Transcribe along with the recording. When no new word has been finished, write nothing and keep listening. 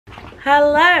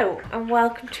Hello and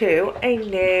welcome to a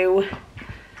new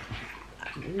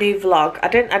vlog.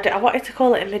 I wanted to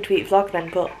call it a midweek vlog then,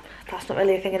 but that's not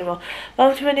really a thing anymore.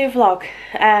 Welcome to a new vlog.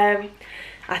 I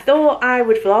thought I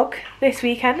would vlog this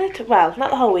weekend. Well,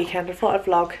 not the whole weekend. I thought I'd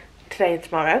vlog today and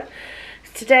tomorrow.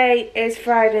 Today is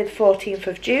Friday the 14th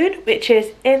of June, which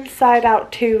is Inside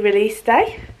Out 2 release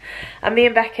day. And me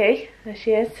and Becky, there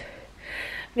she is.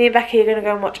 Me and Becky are going to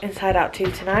go and watch Inside Out 2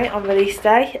 tonight on release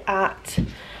day at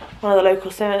one of the local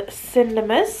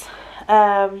cinemas.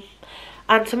 And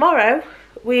tomorrow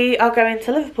we are going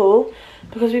to Liverpool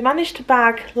because we managed to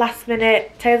bag last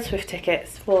minute Taylor Swift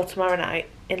tickets for tomorrow night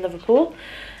in Liverpool.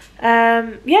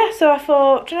 Yeah, so I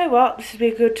thought, do you know what, this would be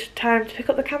a good time to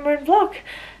pick up the camera and vlog.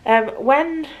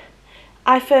 When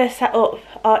I first set up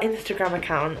our Instagram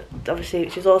account, obviously,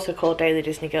 which is also called Daily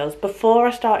Disney Girls, before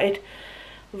I started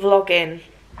vlogging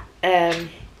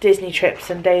Disney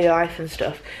trips and daily life and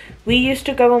stuff, we used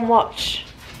to go and watch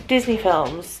Disney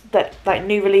films that, like,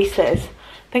 new releases.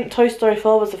 I think Toy Story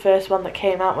 4 was the first one that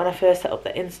came out when I first set up the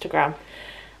Instagram,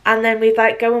 and then we'd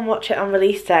like go and watch it on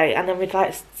release day, and then we'd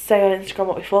like say on Instagram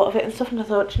what we thought of it and stuff. And I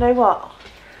thought, do you know what,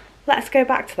 let's go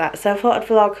back to that. So I thought I'd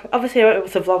vlog. Obviously I won't be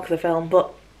able to vlog the film,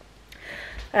 but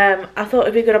I thought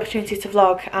it'd be a good opportunity to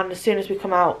vlog, and as soon as we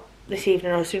come out this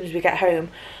evening, or as soon as we get home,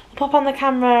 I'll pop on the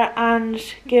camera and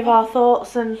give our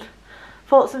thoughts and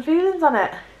feelings on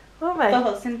it, won't we?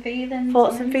 Thoughts and feelings.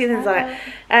 Thoughts and feelings on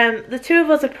it. The two of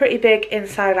us are pretty big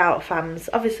Inside Out fans.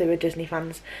 Obviously we're Disney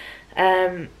fans.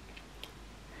 We're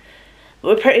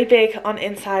pretty big on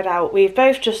Inside Out. We've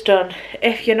both just done,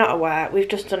 if you're not aware, we've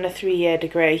just done a 3-year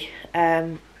degree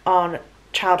on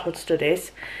childhood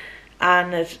studies,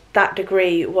 and that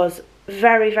degree was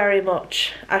very, very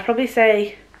much, I'd probably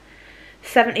say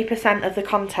 70% of the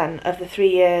content of the 3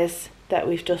 years that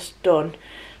we've just done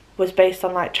was based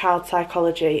on like child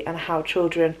psychology and how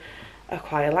children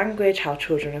acquire language, how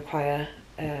children acquire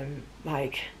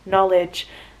like knowledge,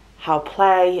 how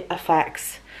play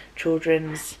affects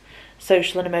children's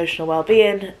social and emotional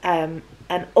well-being, and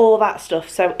all that stuff.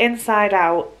 So Inside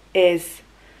Out is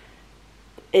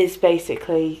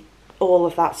basically all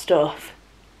of that stuff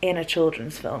in a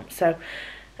children's film. So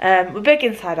we're big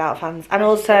Inside Out fans, and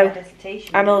also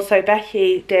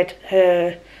Becky did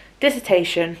her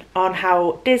dissertation on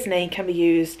how Disney can be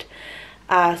used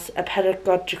as a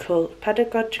pedagogical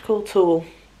tool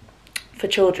for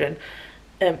children,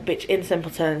 which in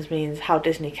simple terms means how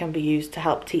Disney can be used to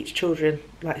help teach children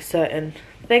like certain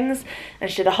things. And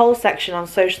she did a whole section on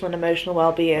social and emotional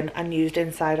well-being and used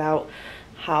Inside Out,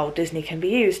 how Disney can be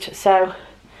used. So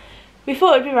we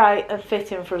thought it'd be right and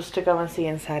fitting for us to go and see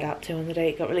Inside Out 2 on the day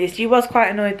it got released. You was quite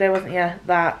annoyed though, wasn't you,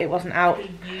 that it wasn't out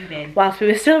whilst we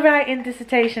were still writing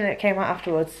dissertation. It came out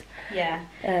afterwards. Yeah,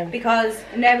 because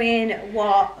knowing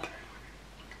what,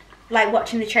 like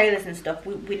watching the trailers and stuff,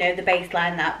 we know the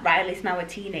baseline that Riley's now a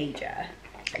teenager.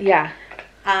 Yeah.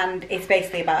 And it's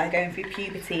basically about her going through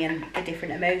puberty and the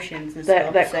different emotions and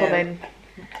stuff. That come in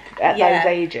at those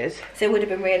ages. So it would have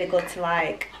been really good to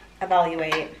like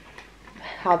evaluate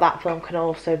how that film can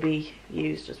also be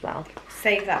used as well.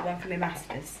 Save that one for my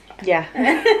masters. Yeah.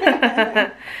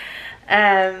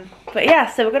 But yeah,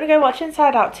 so we're going to go watch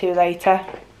Inside Out 2 later.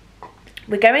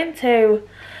 We're going to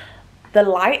the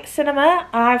Light Cinema.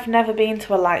 I've never been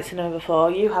to a Light Cinema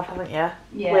before. You have, haven't you?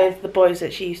 Yeah. With the boys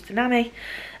that she used to nanny.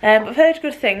 I've heard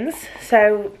good things,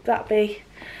 so that'd be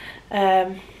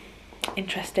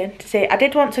interesting to see. I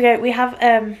did want to go. We have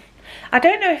I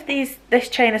don't know if this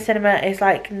chain of cinema is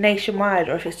like nationwide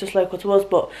or if it's just local to us,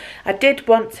 but I did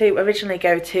want to originally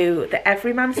go to the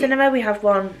Everyman Cinema. We have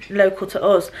one local to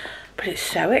us, but it's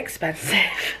so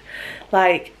expensive.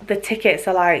 Like the tickets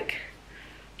are like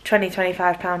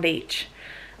 £20–25 each,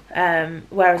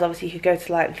 whereas obviously you could go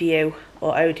to like View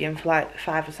or Odeon for like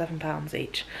 £5 or £7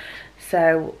 each.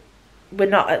 So we're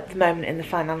not at the moment in the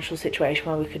financial situation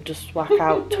where we could just whack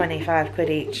out 25 quid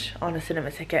each on a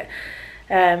cinema ticket.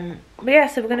 But yeah,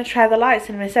 so we're going to try the Light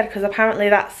Cinema instead, because apparently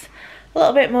that's a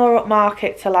little bit more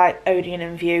upmarket to like Odeon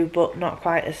and View, but not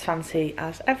quite as fancy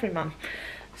as Everyman.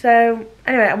 So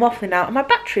anyway, I'm waffling now and my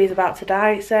battery is about to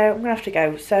die, so I'm going to have to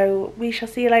go. So we shall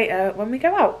see you later when we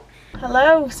go out.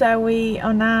 Hello, so we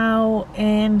are now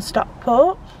in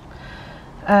Stockport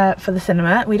for the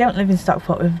cinema. We don't live in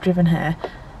Stockport, we've driven here.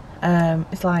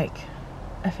 It's like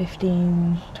a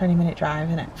 15–20 minute drive,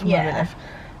 isn't it, from where we live.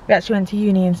 We actually went to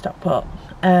uni in Stockport.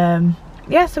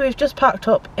 Yeah, so we've just parked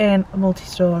up in a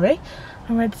multi-storey.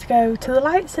 I'm ready to go to the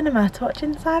Light Cinema to watch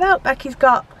Inside Out. Becky's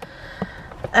got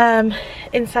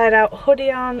Inside Out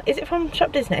hoodie on. Is it from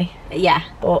Shop Disney? Yeah.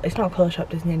 But it's not called Shop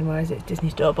Disney anymore, is it? It's Disney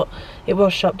Store, but it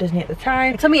was Shop Disney at the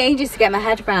time. It took me ages to get my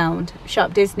head around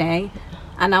Shop Disney,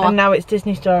 and now it's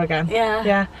Disney Store again. Yeah.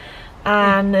 Yeah.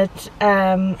 And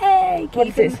hey, what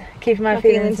is it? Keeping my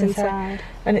feelings inside.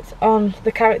 And it's on,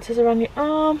 the characters are on your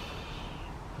arm.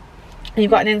 And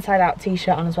you've got an Inside Out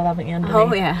t-shirt on as well, haven't you? Underneath?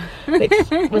 Oh yeah. Which,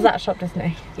 was that Shop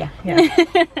Disney? Yeah.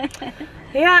 Yeah.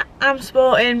 Yeah, I'm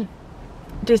sporting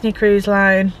Disney Cruise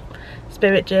Line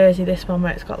Spirit jersey, this one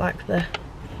where it's got like the,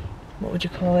 what would you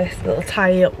call this, the little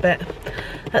tie up bit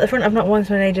at the front. I've not worn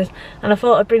this one in ages, and I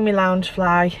thought I'd bring me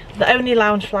Loungefly, the only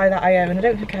Loungefly that I own. I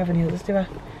don't think I have any others, do I?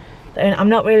 I'm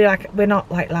not really like, we're not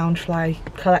like Loungefly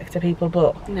collector people,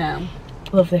 but no,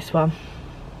 love this one.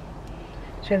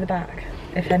 Show the back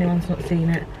if anyone's not seen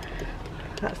it.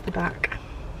 That's the back.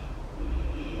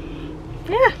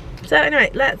 Yeah, so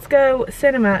anyway, let's go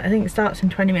cinema. I think it starts in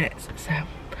 20 minutes, so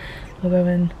we'll go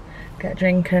and get a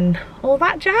drink and all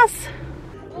that jazz.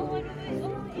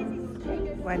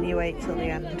 When you wait till the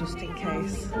end, just in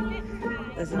case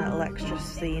there's a little extra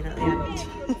scene at the end.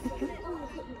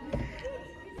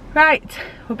 Right,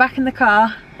 we're back in the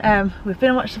car. We've been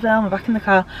and watched the film, we're back in the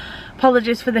car.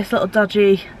 Apologies for this little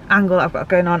dodgy angle that I've got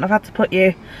going on. I've had to put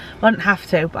you, well, I don't have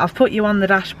to, but I've put you on the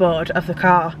dashboard of the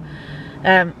car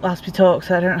whilst we talk,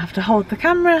 so I don't have to hold the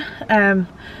camera.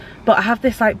 But I have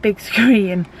this like big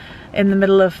screen in the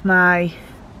middle of my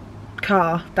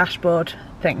car dashboard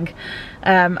thing,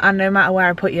 and no matter where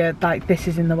I put you, like, this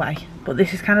is in the way, but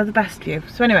this is kind of the best view.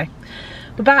 So anyway,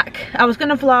 we're back. I was going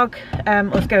to vlog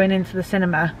us going into the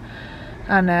cinema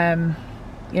and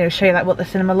you know, show you like what the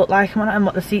cinema looked like and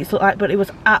what the seats looked like, but it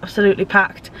was absolutely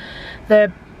packed.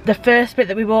 The first bit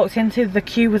that we walked into, the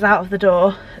queue was out of the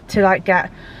door to like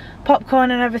get popcorn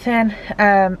and everything,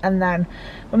 and then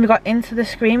when we got into the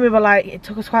screen, we were like, it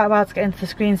took us quite a while to get into the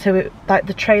screen, so it, like,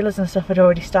 the trailers and stuff had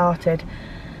already started,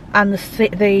 and the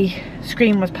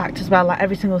screen was packed as well, like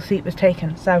every single seat was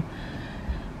taken. So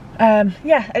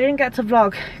yeah, I didn't get to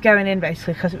vlog going in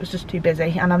basically because it was just too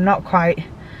busy, and I'm not quite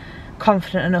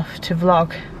confident enough to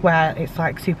vlog where it's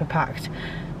like super packed.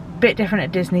 Bit different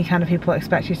at Disney, kind of people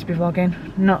expect you to be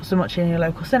vlogging, not so much in your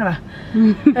local cinema.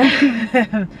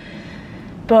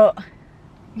 But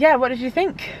yeah, what did you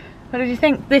think? What did you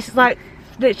think? This is like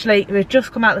literally, we've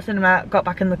just come out of the cinema, got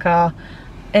back in the car,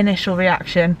 initial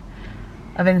reaction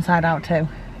of Inside Out 2.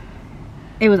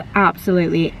 it was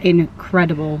absolutely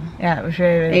incredible. Yeah, it was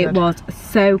really good. It was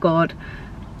so good.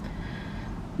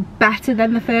 Better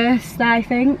than the first, I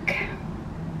think.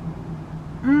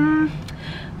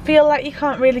 Feel like you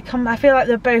can't really I feel like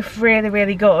they're both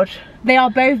really good. They are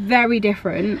both very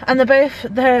different, and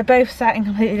they're both set in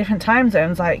completely different time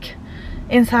zones. Like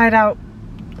Inside Out,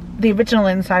 the original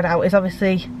Inside Out is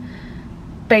obviously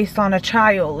based on a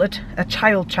child,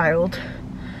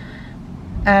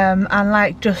 and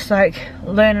like just like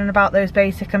learning about those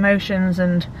basic emotions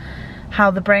and how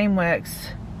the brain works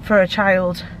for a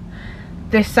child.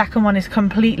 This second one is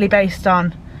completely based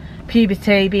on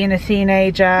puberty, being a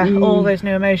teenager, all those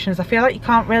new emotions. I feel like you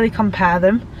can't really compare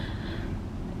them,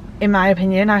 in my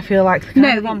opinion. I feel like they're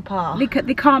kind of on par. They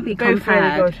can't be both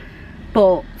compared, really good.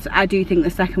 But I do think the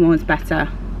second one was better.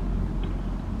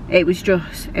 It was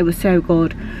so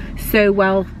good, so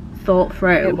well thought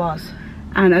through. It was.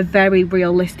 And a very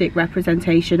realistic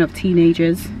representation of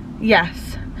teenagers.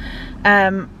 Yes.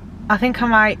 I think I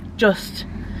might just,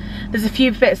 there's a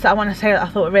few bits that I want to say that I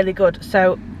thought were really good.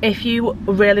 So if you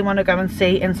really want to go and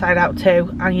see Inside Out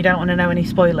 2 and you don't want to know any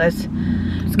spoilers,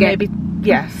 maybe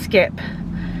skip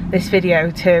this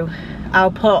video too.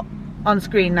 I'll put on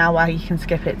screen now where you can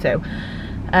skip it too.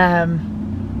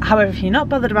 However, if you're not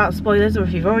bothered about spoilers, or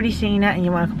if you've already seen it and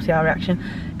you want to come see our reaction,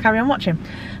 carry on watching.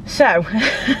 So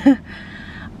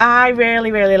I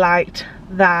really liked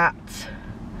that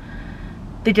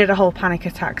they did a whole panic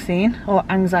attack scene, or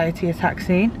anxiety attack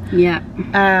scene. Yeah.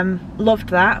 Loved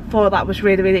that. Thought that was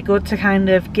really good to kind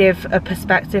of give a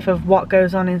perspective of what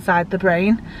goes on inside the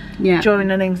brain during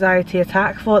an anxiety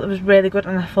attack. Thought that was really good,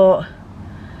 and I thought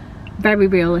very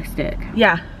realistic.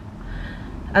 Yeah,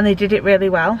 and they did it really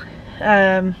well.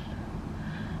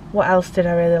 What else did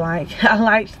I really like? I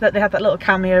liked that they had that little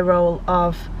cameo role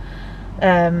of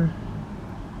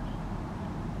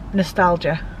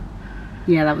nostalgia.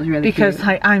 Yeah, that was really because cute.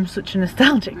 Like, I'm such a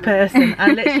nostalgic person.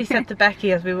 I literally said to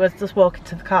Becky as we were just walking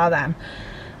to the car then,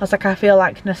 I was like, I feel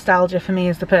like nostalgia for me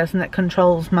is the person that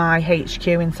controls my HQ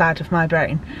inside of my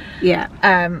brain. Yeah.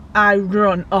 I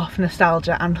run off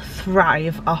nostalgia and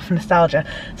thrive off nostalgia.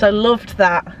 So I loved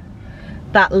that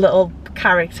that little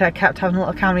character kept having a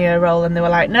little cameo role, and they were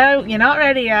like, no, you're not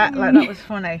ready yet. Like, that was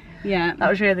funny. Yeah, that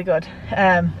was really good.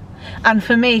 And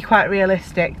for me, quite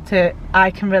realistic.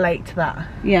 I can relate to that.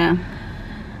 Yeah.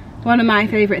 One of my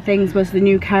favourite things was the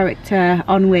new character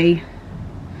Ennui,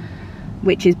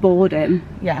 which is boredom.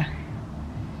 Yeah.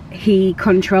 He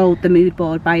controlled the mood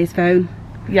board by his phone.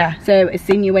 Yeah. So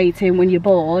insinuating when you're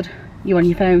bored, you're on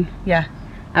your phone. Yeah.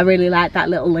 I really like that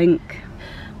little link.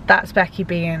 That's Becky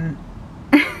being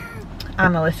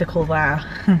analytical there,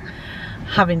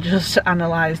 having just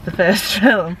analysed the first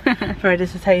film for a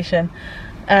dissertation.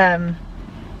 Yeah,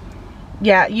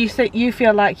 you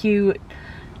feel like you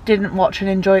didn't watch and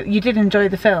enjoy. You did enjoy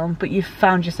the film, but you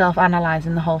found yourself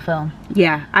analysing the whole film.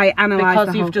 Yeah, I analysed the whole film.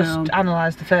 Because you've just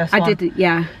analysed the first one. I did.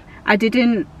 Yeah, I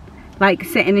didn't like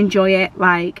sit and enjoy it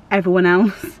like everyone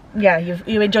else. Yeah,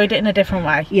 you enjoyed it in a different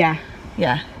way. Yeah.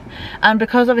 Yeah, and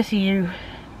because obviously you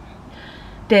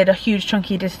did a huge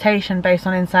chunky dissertation based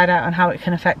on Inside Out and how it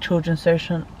can affect children's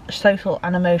social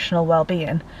and emotional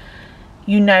well-being,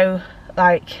 you know,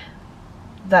 like,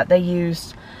 that they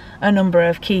used a number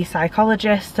of key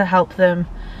psychologists to help them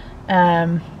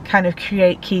kind of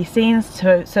create key scenes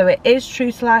so it is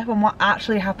true to life and what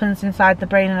actually happens inside the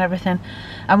brain and everything.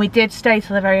 And we did stay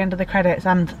till the very end of the credits,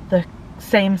 and the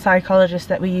same psychologists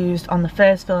that we used on the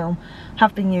first film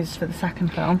have been used for the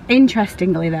second film.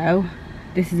 Interestingly though,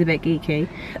 this is a bit geeky,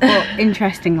 but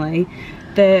interestingly,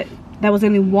 there was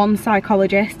only one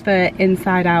psychologist for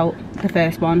Inside Out, the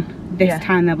first one. This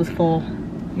time there was 4.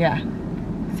 Yeah.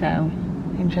 So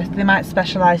interesting. They might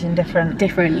specialise in different.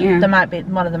 Yeah. There might be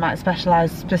one of them might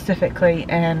specialise specifically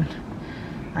in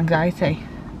anxiety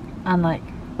and like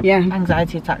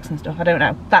anxiety attacks and stuff. I don't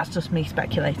know. That's just me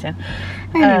speculating.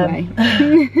 Anyway.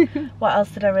 What else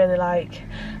did I really like?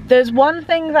 There's one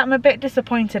thing that I'm a bit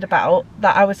disappointed about,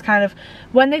 that I was kind of,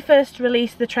 when they first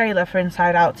released the trailer for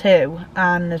Inside Out 2,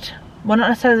 and well, not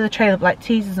necessarily the trailer, but like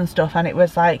teasers and stuff, and it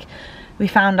was like, we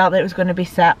found out that it was going to be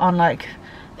set on like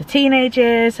the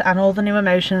teenagers and all the new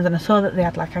emotions, and I saw that they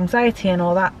had like anxiety and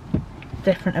all that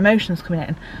different emotions coming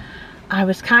in. I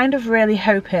was kind of really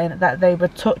hoping that they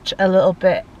would touch a little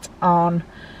bit on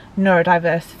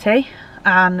neurodiversity,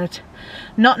 and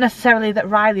not necessarily that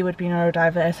Riley would be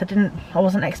neurodiverse. I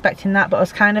wasn't expecting that, but I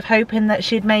was kind of hoping that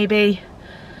she'd maybe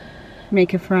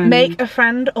make a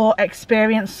friend or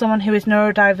experience someone who is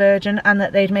neurodivergent, and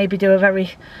that they'd maybe do a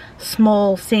very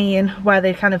small scene where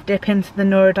they kind of dip into the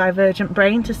neurodivergent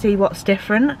brain to see what's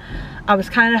different. I was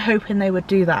kind of hoping they would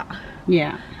do that.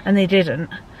 Yeah. And they didn't.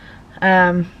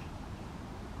 And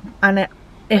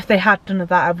if they had done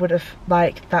that, I would have,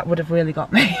 like, that would have really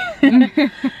got me.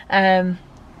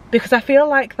 Because I feel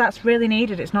like that's really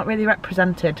needed. It's not really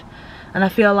represented, and I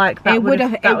feel like that would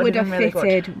have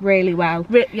fitted really well.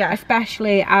 Yeah,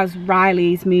 especially as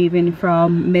Riley's moving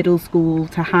from middle school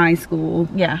to high school.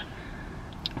 Yeah,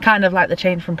 kind of like the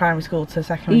change from primary school to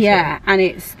secondary school. Yeah, and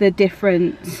it's the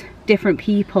different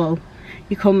people.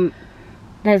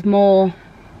 There's more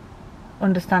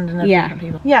understanding of different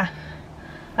people. Yeah.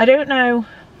 I don't know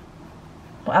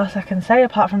what else I can say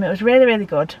apart from it was really, really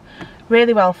good,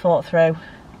 really well thought through,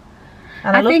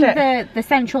 and I loved it. I think the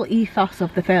central ethos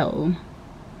of the film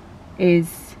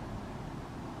is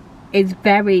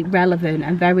very relevant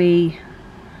and very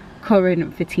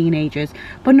current for teenagers,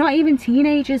 but not even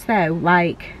teenagers though,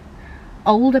 like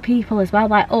older people as well,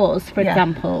 like us for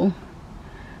example.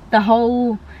 The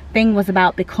whole thing was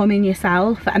about becoming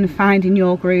yourself and finding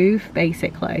your groove,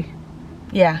 basically.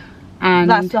 Yeah. And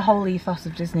that's the whole ethos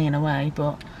of Disney in a way,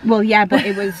 but well, yeah, but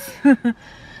it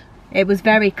was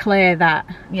very clear that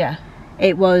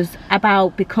it was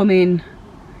about becoming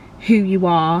who you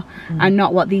are and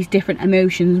not what these different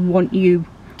emotions want you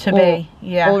to be,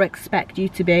 or expect you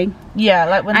to be. Yeah,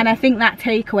 like when. And I think that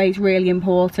takeaway is really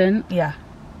important. Yeah.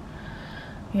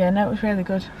 Yeah, no, it was really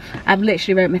good. I've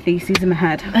literally wrote my thesis in my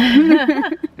head.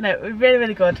 No, it was really,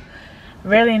 really good.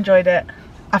 Really enjoyed it.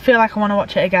 I feel like I want to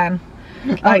watch it again.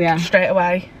 Like straight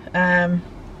away. I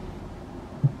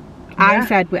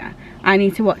said I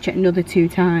need to watch it another 2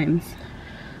 times.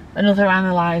 Another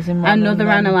analysing one.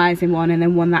 Analysing one, and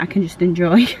then one that I can just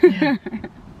enjoy.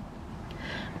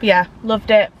 But yeah, loved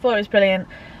it. Thought it was brilliant.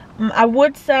 I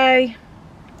would say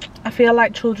I feel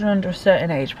like children under a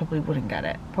certain age probably wouldn't get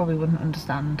it. Probably wouldn't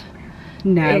understand.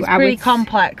 No, it's pretty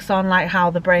complex on like how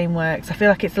the brain works. I feel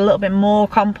like it's a little bit more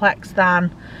complex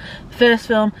than the first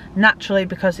film, naturally,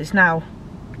 because it's now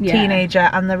teenager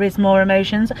and there is more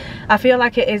emotions. I feel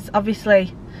like it is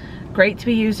obviously great to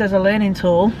be used as a learning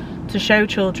tool to show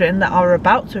children that are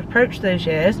about to approach those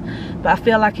years, but I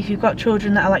feel like if you've got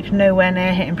children that are like nowhere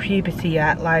near hitting puberty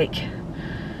yet, like,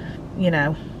 you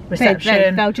know,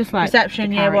 reception, they'll just like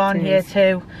reception, year 1, year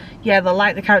 2. Yeah, they'll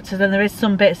like the characters, and there is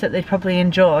some bits that they probably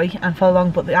enjoy and follow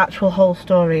along, but the actual whole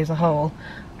story as a whole,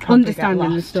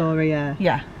 understanding the story,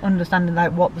 yeah, understanding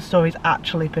like what the story's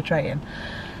actually portraying.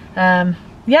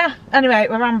 Yeah, anyway,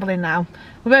 we're rambling now.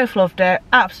 We both loved it,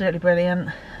 absolutely brilliant.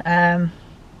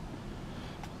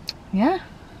 Yeah,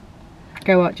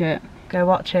 go watch it. Go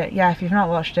watch it. Yeah, if you've not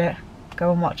watched it,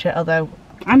 go and watch it. Although,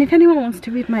 and if anyone wants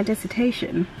to read my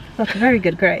dissertation, that's a very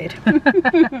good grade.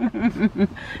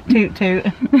 Toot toot.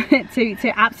 Toot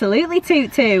toot, absolutely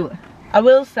toot toot. I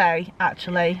will say,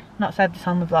 actually, not said this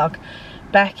on the vlog,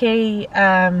 Becky,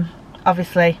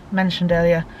 obviously mentioned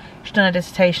earlier, she's done a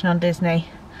dissertation on Disney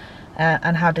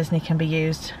and how Disney can be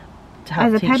used to help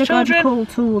as a teach pedagogical children.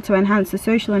 tool to enhance the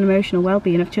social and emotional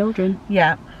well-being of children.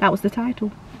 Yeah, that was the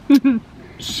title.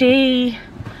 She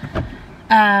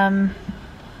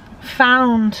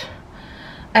found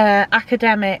an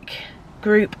academic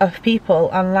group of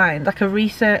people online, like a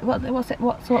research,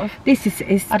 what sort of, this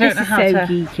is I don't know how to,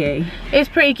 geeky. It's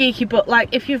pretty geeky, but like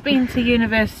if you've been to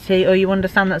university or you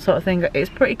understand that sort of thing, it's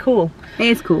pretty cool. It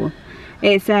is cool.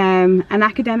 It's an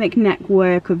academic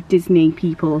network of Disney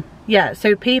people. Yeah,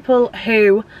 so people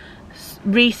who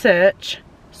research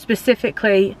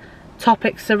specifically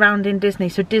topics surrounding Disney.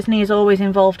 So Disney is always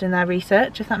involved in their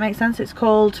research, if that makes sense. It's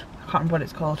called, I can't remember what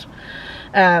it's called,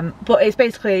 but it's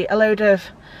basically a load of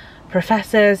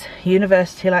professors,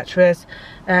 university lecturers,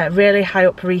 really high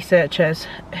up researchers,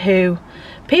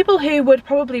 people who would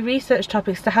probably research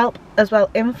topics to help as well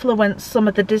influence some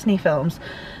of the Disney films.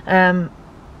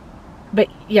 But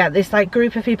yeah, this like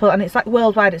group of people, and it's like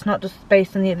worldwide, it's not just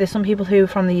based in there's some people who are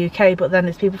from the UK, but then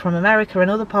there's people from America and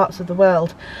other parts of the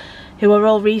world who are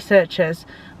all researchers,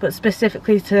 but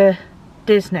specifically to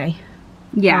Disney.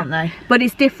 Yeah, aren't they? But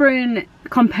it's different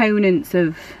components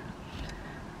of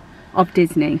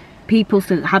Disney. People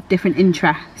still have different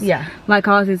interests. Yeah. Like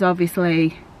ours is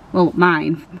obviously, well,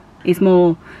 mine is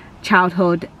more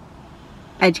childhood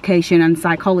education and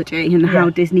psychology and how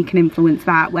Disney can influence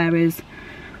that, whereas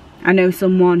I know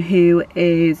someone who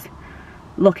is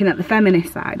looking at the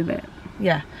feminist side of it.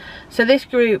 Yeah. So this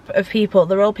group of people,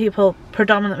 they're all people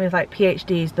predominantly with like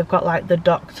PhDs. They've got like the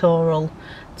doctoral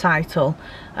title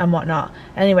and whatnot.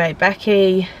 Anyway,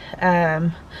 Becky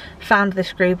found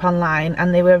this group online,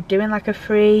 and they were doing like a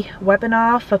free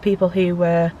webinar for people who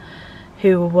were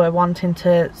wanting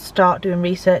to start doing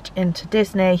research into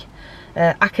Disney,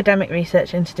 academic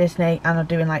research into Disney, and are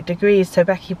doing like degrees. So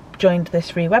Becky joined this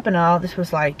free webinar. This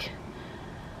was like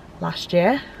last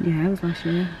year. Yeah, it was last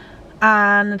year.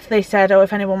 And they said, oh,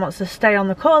 if anyone wants to stay on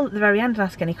the call at the very end and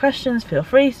ask any questions, feel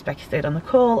free. So Becky stayed on the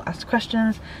call, asked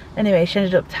questions. Anyway, she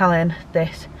ended up telling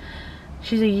this.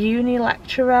 She's a uni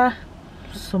lecturer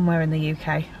somewhere in the UK,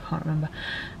 I can't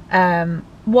remember.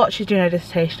 What she's doing her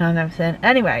dissertation on and everything.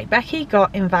 Anyway, Becky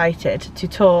got invited to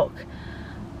talk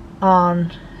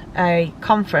on a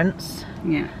conference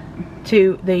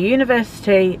to the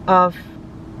University of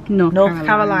North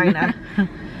Carolina.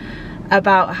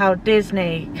 About how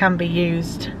Disney can be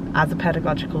used as a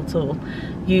pedagogical tool,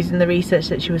 using the research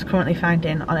that she was currently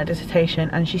finding on her dissertation.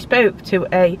 And she spoke to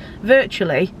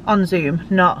virtually on Zoom,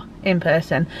 not in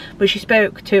person, but she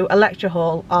spoke to a lecture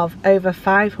hall of over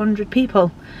 500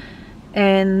 people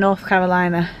in North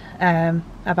Carolina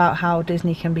about how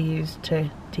Disney can be used to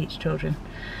teach children.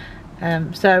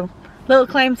 So little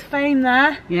claim to fame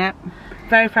there. Yep.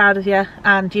 Very proud of you.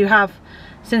 And you have,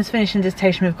 since finishing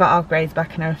dissertation, we've got our grades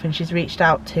back and everything. She's reached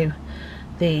out to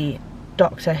the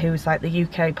doctor who's like the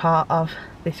UK part of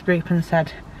this group and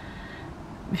said,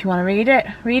 if you want to read it,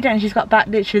 and she's got back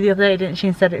literally the other day, didn't she,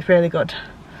 and said it's really good.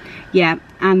 Yeah,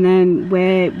 and then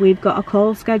we've got a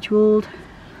call scheduled,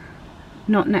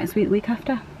 not next week, the week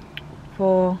after.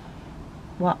 For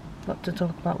what? What to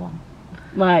talk about? What?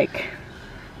 Like,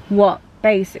 what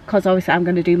basic, because obviously I'm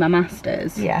going to do my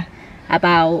masters. Yeah.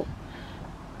 About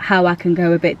how I can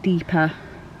go a bit deeper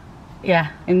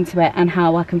into it, and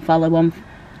how I can follow on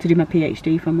to do my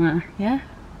PhD from there. Yeah.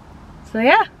 So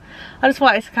yeah, I just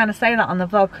wanted to kind of say that on the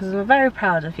vlog because we're very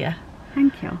proud of you.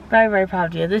 Thank you. Very, very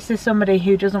proud of you. This is somebody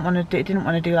who didn't want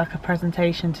to do like a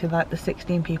presentation to like the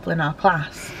 16 people in our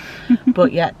class,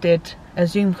 but yet did a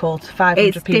Zoom call to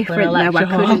 500 people in a lecture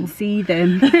hall. I couldn't see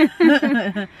them.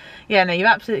 Yeah, no, you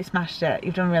absolutely smashed it.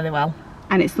 You've done really well.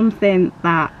 And it's something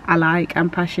that I like, I'm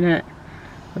passionate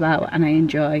about, and I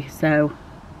enjoy. So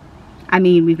I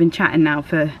mean, we've been chatting now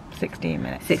for 16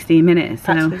 minutes. 16 minutes.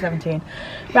 So. Actually 17.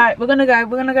 Right, we're gonna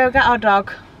go get our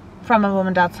dog from my mum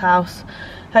and dad's house.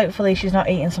 Hopefully she's not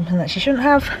eating something that she shouldn't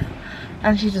have,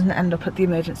 and she doesn't end up at the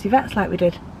emergency vets like we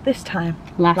did this time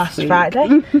last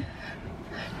Friday.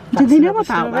 Do they know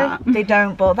about that? They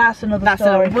don't, but that's another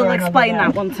story. We'll explain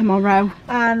that one tomorrow.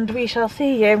 And we shall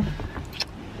see you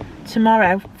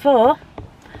tomorrow for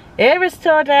Eras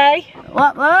Tour Day.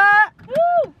 What?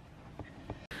 Woo!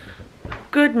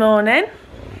 Good morning.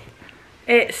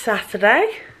 It's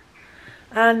Saturday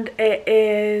and it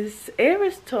is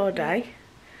Eras Tour Day,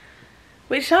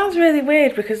 which sounds really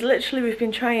weird because literally we've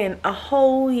been trying a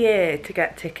whole year to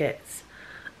get tickets.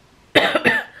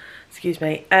 Excuse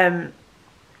me.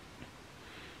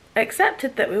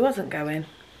 Accepted that we wasn't going,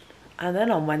 and then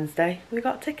on Wednesday we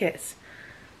got tickets.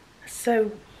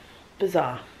 So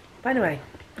bizarre. But anyway,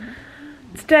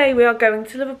 today we are going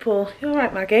to Liverpool. You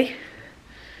alright, Maggie?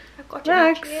 I've got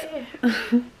Max.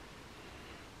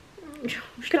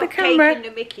 Stop taking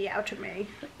the mickey out of me.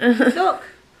 Look,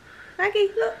 Maggie,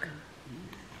 look.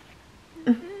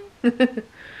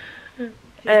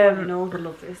 She's wanting all the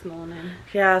love this morning.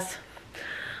 Yes.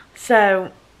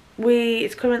 So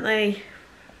it's currently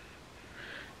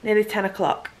nearly 10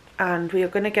 o'clock and we are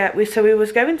going to get, so we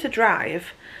was going to drive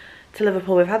to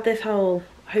Liverpool. We've had this whole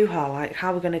hoo-ha, like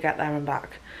how we're going to get there and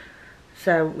back.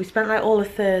 So we spent like all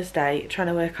of Thursday trying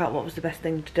to work out what was the best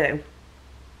thing to do.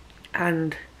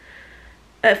 And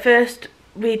at first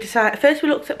we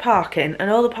looked at parking, and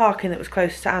all the parking that was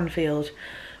close to Anfield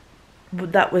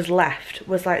that was left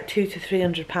was like £200 to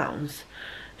 £300.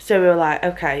 So we were like,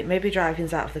 okay, maybe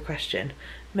driving's out of the question.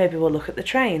 Maybe we'll look at the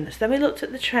train. So then we looked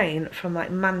at the train from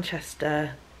like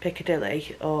Manchester,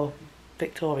 Piccadilly or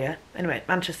Victoria, anyway,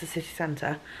 Manchester city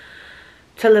centre,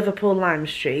 to Liverpool Lime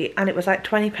Street, and it was like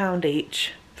 £20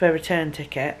 each for a return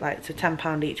ticket, like so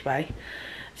 £10 each way.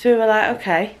 So we were like,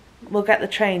 okay, we'll get the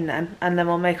train then, and then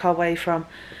we'll make our way from,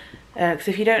 because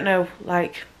if you don't know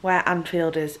like where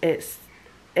Anfield is,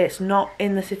 it's not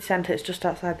in the city centre, it's just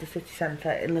outside the city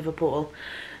centre in Liverpool.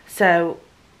 So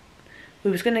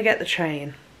we was going to get the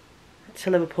train to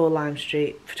Liverpool Lime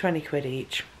Street for 20 quid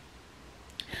each.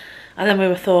 And then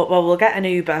we thought, well, we'll get an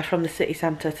Uber from the city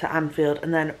centre to Anfield,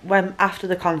 and then when after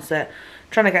the concert,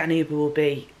 trying to get an Uber will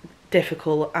be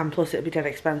difficult, and plus it'll be dead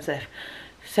expensive.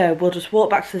 So we'll just walk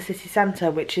back to the city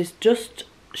centre, which is just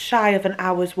shy of an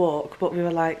hour's walk, but we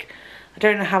were like, I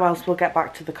don't know how else we'll get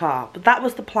back to the car. But that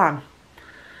was the plan.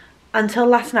 Until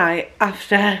last night,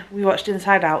 after we watched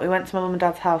Inside Out, we went to my mum and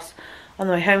dad's house on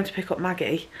the way home to pick up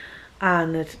Maggie,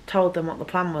 and had told them what the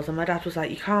plan was, and my dad was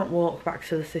like, you can't walk back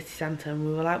to the city centre, and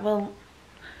we were like, well,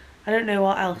 I don't know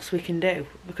what else we can do,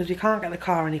 because we can't get the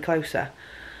car any closer,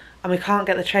 and we can't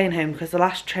get the train home, because the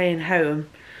last train home,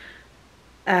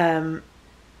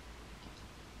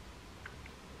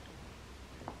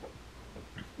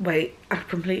 wait, I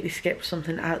completely skipped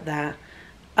something out there.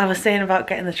 I was saying about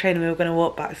getting the train and we were going to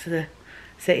walk back to the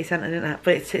city centre, didn't I?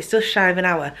 But it's just shy of an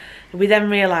hour. We then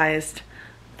realised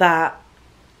that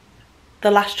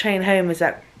the last train home is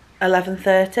at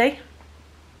 11:30.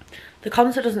 The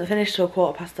concert doesn't finish till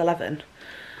 11:15.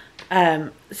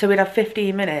 So we'd have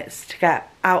 15 minutes to get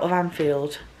out of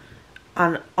Anfield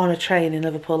and on a train in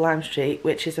Liverpool Lime Street,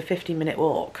 which is a 15-minute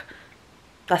walk.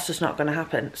 That's just not going to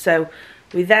happen. So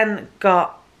we then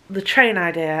got the train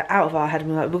idea out of our head, and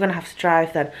we were like, we're going to have to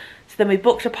drive then. So then we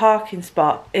booked a parking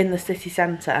spot in the city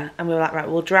centre, and we were like, right,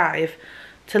 we'll drive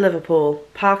to Liverpool,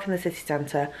 park in the city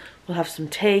centre, we'll have some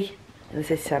tea in the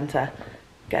city centre,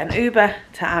 get an Uber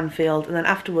to Anfield, and then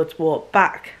afterwards walk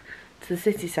back to the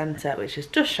city centre, which is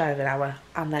just shy of an hour,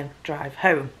 and then drive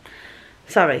home.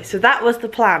 Sorry, so that was the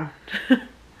plan.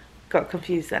 Got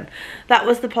confused then. That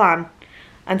was the plan.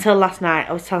 Until last night,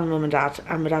 I was telling mum and dad,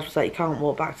 and my dad was like, you can't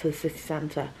walk back to the city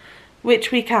centre.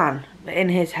 Which we can. But in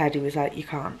his head, he was like, you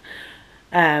can't.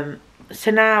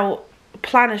 So now,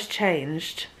 plan has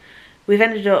changed. We've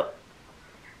ended up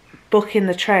booking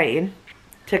the train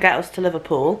to get us to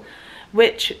Liverpool,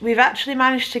 which we've actually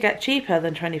managed to get cheaper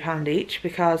than £20 each,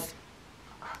 because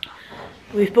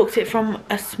we've booked it from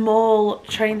a small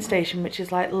train station, which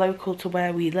is like local to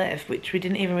where we live, which we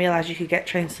didn't even realise you could get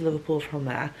trains to Liverpool from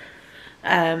there.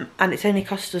 And it's only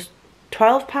cost us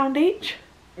 £12 each?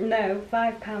 No,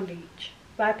 £5 each.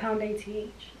 £5.80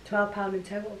 each. £12 in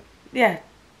total. Yeah.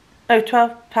 Oh,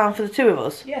 £12 for the two of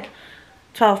us? Yeah.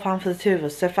 £12 for the two of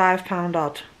us, so £5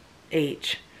 odd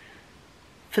each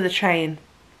for the train.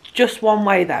 Just one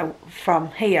way though, from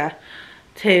here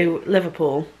to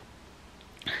Liverpool.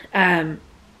 And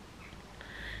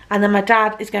then my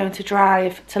dad is going to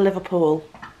drive to Liverpool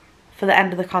for the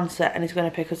end of the concert, and he's going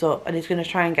to pick us up, and he's going to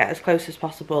try and get as close as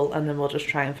possible, and then we'll just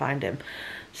try and find him.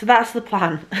 So that's the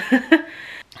plan.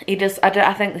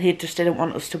 I think he just didn't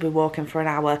want us to be walking for an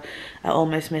hour at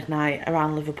almost midnight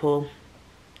around Liverpool,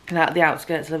 and at the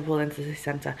outskirts of Liverpool into the city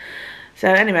centre. So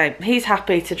anyway, he's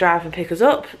happy to drive and pick us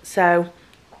up, so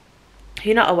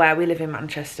you're not aware, we live in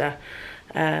Manchester,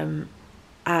 and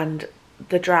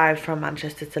the drive from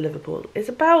Manchester to Liverpool is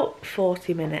about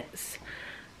 40 minutes.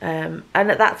 And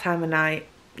at that time of night,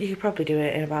 you could probably do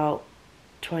it in about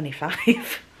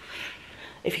 25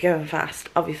 if you're going fast.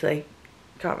 Obviously,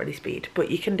 can't really speed, but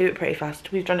you can do it pretty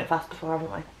fast. We've done it fast before,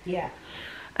 haven't we? Yeah.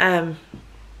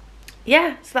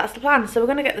 Yeah, so that's the plan. So we're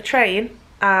going to get the train.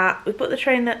 We put the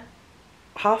train at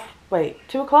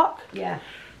 2 o'clock? Yeah.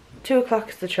 2 o'clock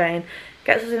is the train.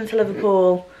 Gets us into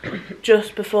Liverpool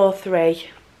just before 3.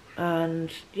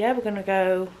 And yeah, we're going to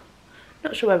go,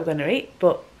 not sure where we're going to eat,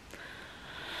 but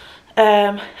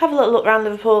have a little look around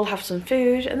Liverpool, have some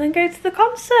food, and then go to the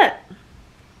concert.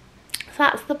 So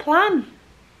that's the plan.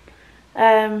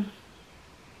 I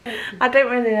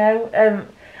don't really know.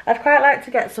 I'd quite like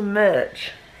to get some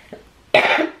merch,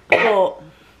 but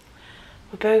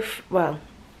we're both, well,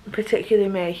 particularly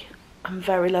me, I'm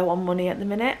very low on money at the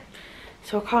minute,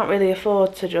 so I can't really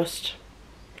afford to just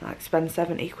like spend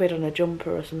 70 quid on a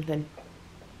jumper or something.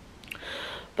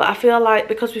 But I feel like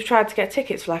because we've tried to get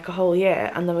tickets for like a whole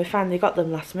year and then we finally got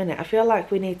them last minute, I feel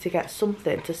like we need to get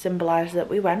something to symbolise that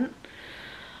we went.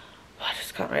 I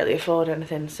just can't really afford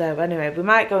anything. So anyway, we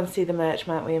might go and see the merch,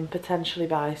 might we, and potentially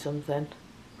buy something.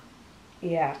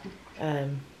 Yeah. Yeah,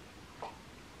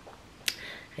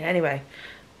 anyway,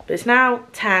 but it's now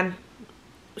 10,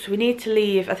 so we need to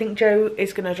leave. I think Joe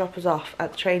is going to drop us off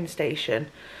at the train station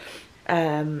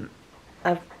about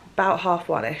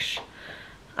 1:30ish,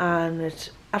 and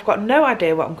I've got no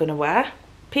idea what I'm going to wear.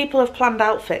 People have planned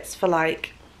outfits for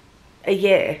like a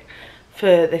year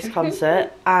for this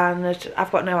concert, and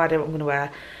I've got no idea what I'm going to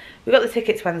wear. We got the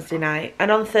tickets Wednesday night,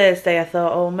 and on Thursday I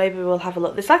thought, oh, maybe we'll have a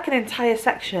look. There's like an entire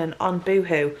section on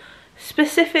Boohoo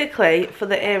specifically for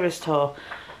the Eras tour,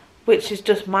 which is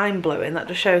just mind-blowing. That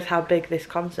just shows how big this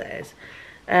concert is.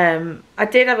 I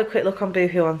did have a quick look on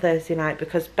Boohoo on Thursday night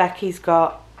because Becky's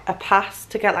got a pass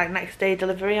to get like next day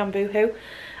delivery on Boohoo,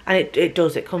 and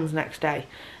it comes next day.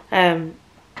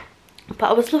 But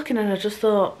I was looking and I just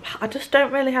thought, I just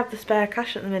don't really have the spare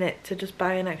cash at the minute to just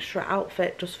buy an extra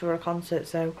outfit just for a concert,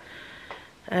 so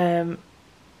I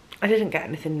didn't get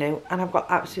anything new, and I've got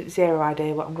absolutely zero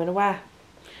idea what I'm going to wear.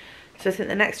 So I think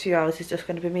the next few hours is just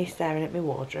going to be me staring at my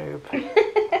wardrobe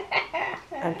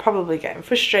and probably getting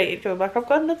frustrated, going back, I've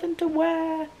got nothing to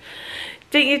wear.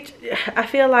 Don't you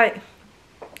feel like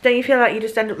you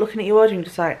just end up looking at your wardrobe and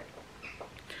just like,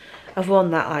 I've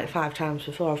worn that like 5 times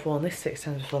before, I've worn this 6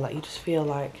 times before, like you just feel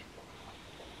like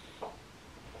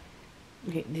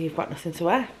you've got nothing to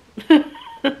wear.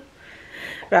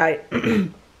 Right,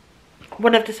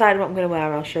 when I've decided what I'm going to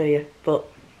wear, I'll show you, but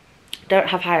don't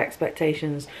have high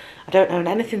expectations. I don't own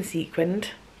anything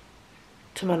sequined,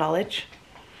 to my knowledge.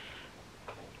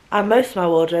 And most of my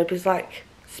wardrobe is like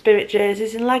Spirit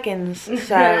jerseys and leggings,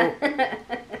 so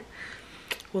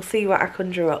we'll see what I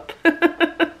conjure up.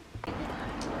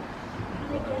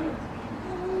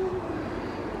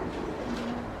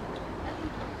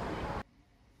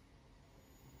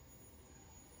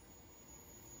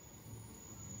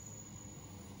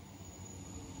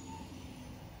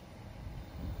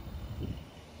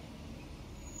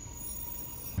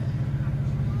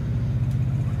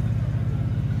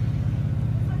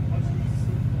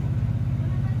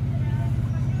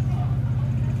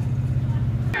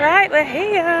 Right, we're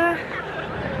here.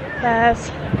 There's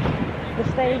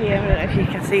the stadium, I don't know if you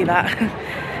can see that.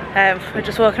 We're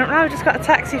just walking up now, we've just got a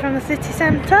taxi from the city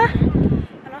centre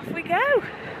and off we go.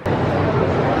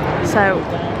 So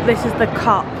this is the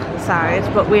cop side,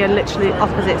 but we are literally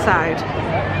opposite side.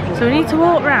 So we need to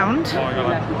walk round